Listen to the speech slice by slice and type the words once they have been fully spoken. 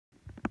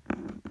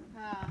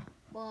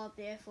Well,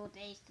 beautiful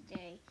days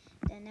today.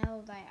 Then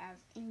now I have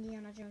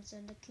Indiana Jones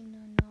and the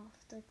Kingdom of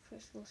the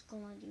Crystal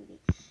Skull on duty.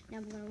 Now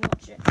I'm gonna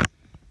watch it.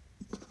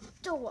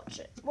 Don't watch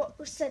it. What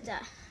said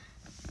that?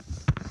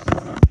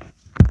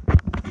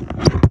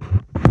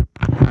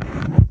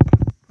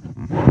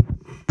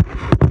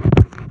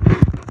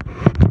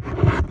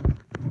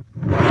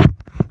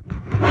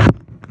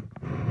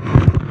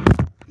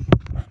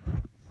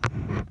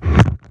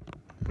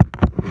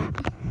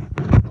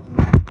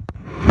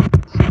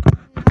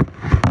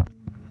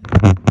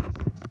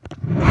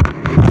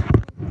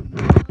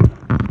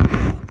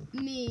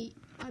 Me,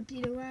 I'm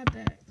Peter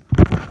Rabbit.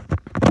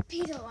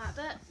 Peter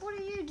Rabbit, what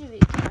are you doing?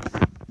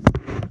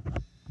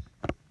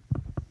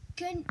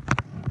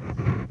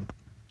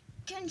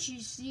 Can't you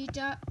see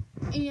that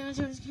Indiana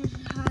Jones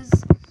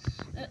has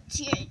a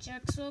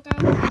THX logo?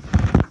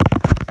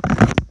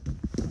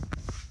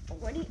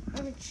 Already?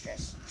 Let me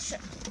just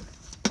check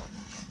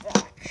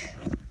back.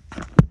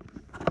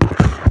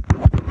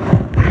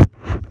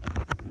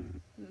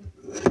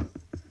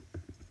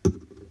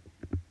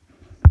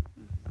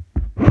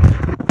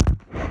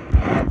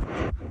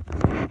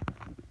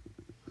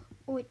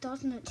 Oh, it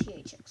doesn't have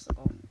THX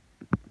logo.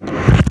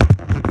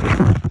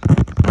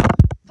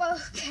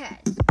 Okay.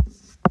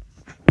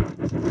 I'm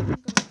gonna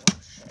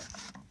wash it.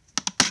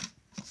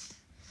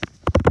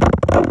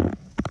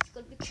 You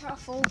gotta be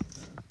careful.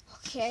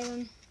 Okay,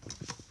 then.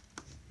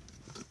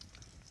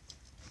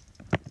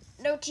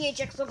 No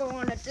THX logo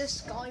on a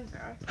disc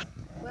either.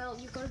 Well,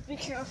 you gotta be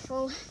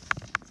careful.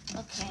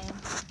 Okay.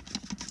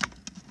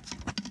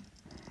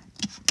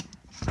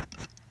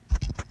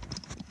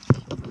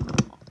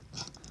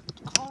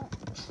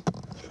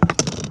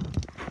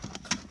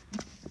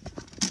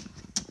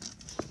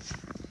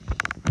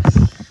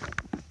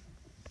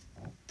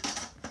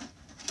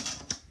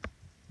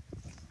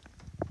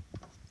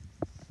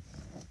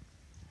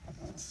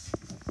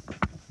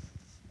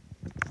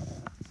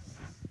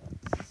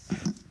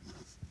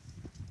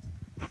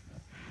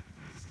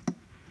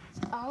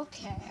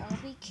 Okay, I'll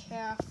be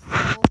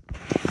careful.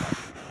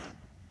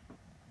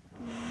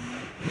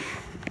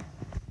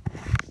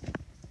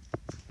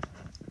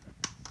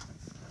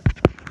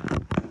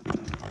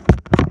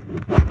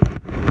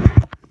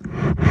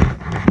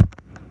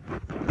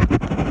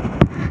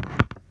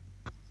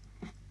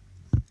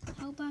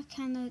 How bad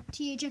can the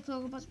THX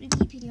logo possibly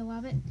be, Peter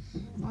Rabbit?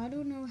 I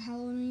don't know,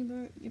 Hello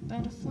Neighbour. You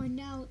better find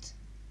out.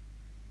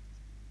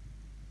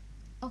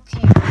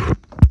 Okay.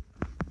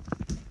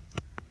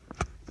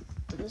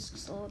 The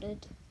disc's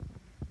loaded.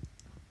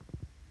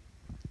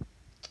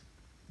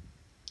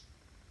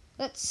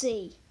 Let's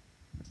see.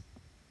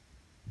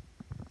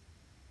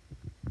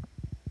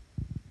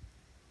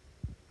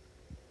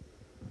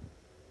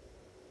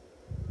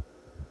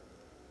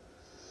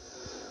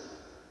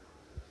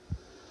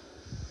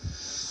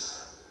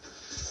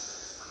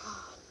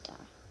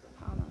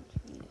 How much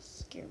you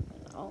scared me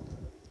now?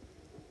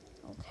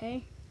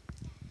 Okay.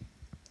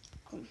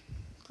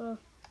 Go.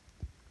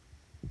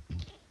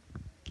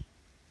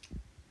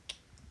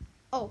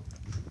 Oh,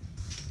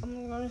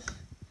 I'm gonna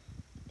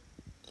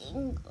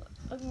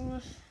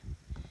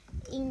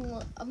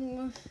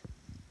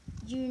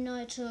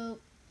United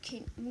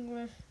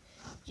Kingdom.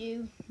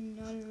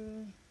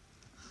 United.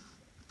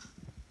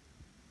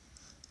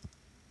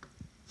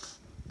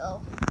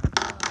 Oh,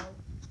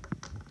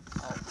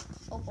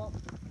 well.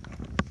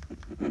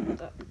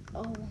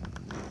 Oh,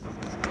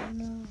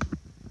 no.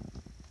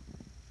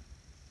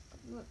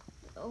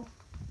 Oh,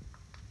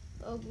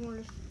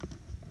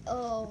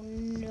 oh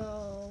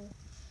no.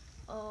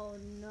 Oh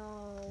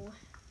no.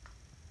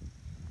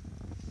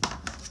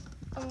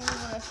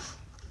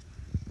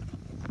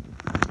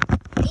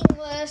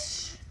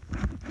 English.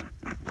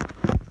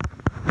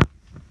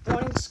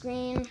 Warning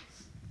screen.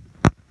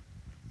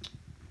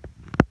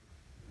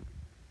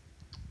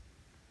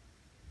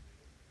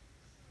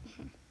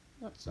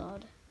 That's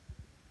odd.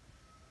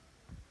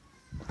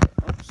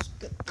 I'll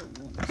skip the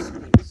warning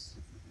screens.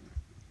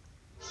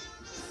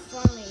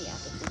 Finally,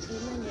 after the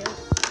menu.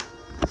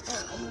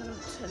 Oh, I'm gonna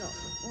turn off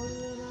the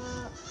volume.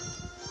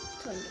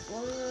 Turn the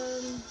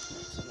volume.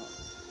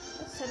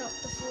 Let's turn up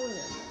the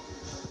volume.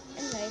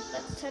 Anyway,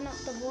 let's turn up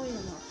the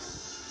volume up.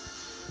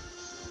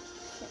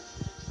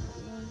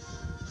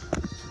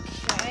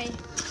 Okay.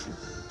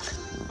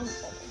 I'm gonna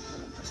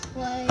press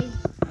play.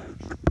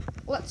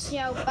 Let's see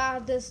how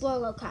bad this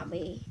logo can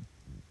be.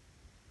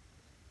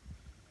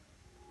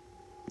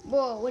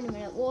 Whoa, wait a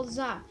minute. What was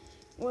that?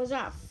 What was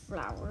that?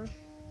 Flower?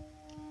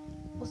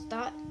 What's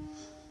that?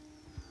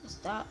 What's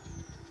that?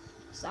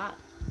 What's that?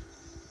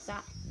 What's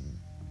that?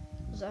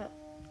 What's that?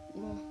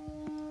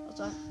 What's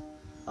that?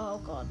 Oh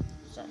god.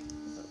 What's that?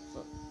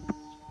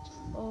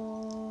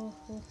 Oh,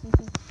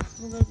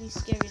 I'm gonna be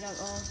scared now.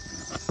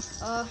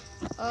 Oh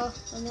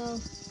no.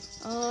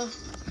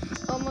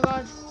 Oh my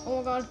god.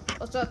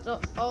 What's that?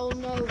 Oh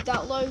no,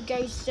 that logo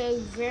is so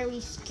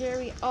very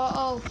scary.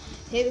 Oh,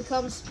 here it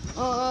comes.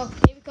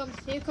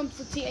 Here comes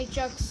the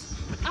THX.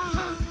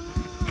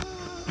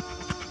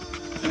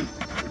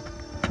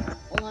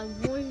 Well, I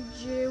warned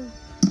you.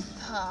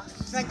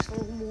 Thanks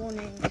for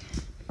warning.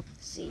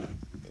 See,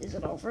 is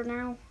it over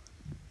now?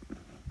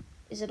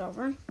 Is it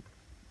over?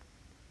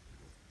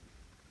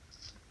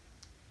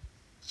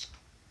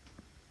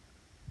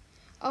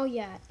 Oh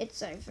yeah,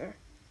 it's over.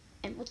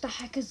 And what the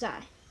heck is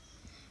that?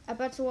 I'm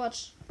about to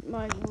watch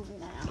my movie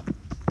now.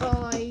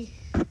 Bye.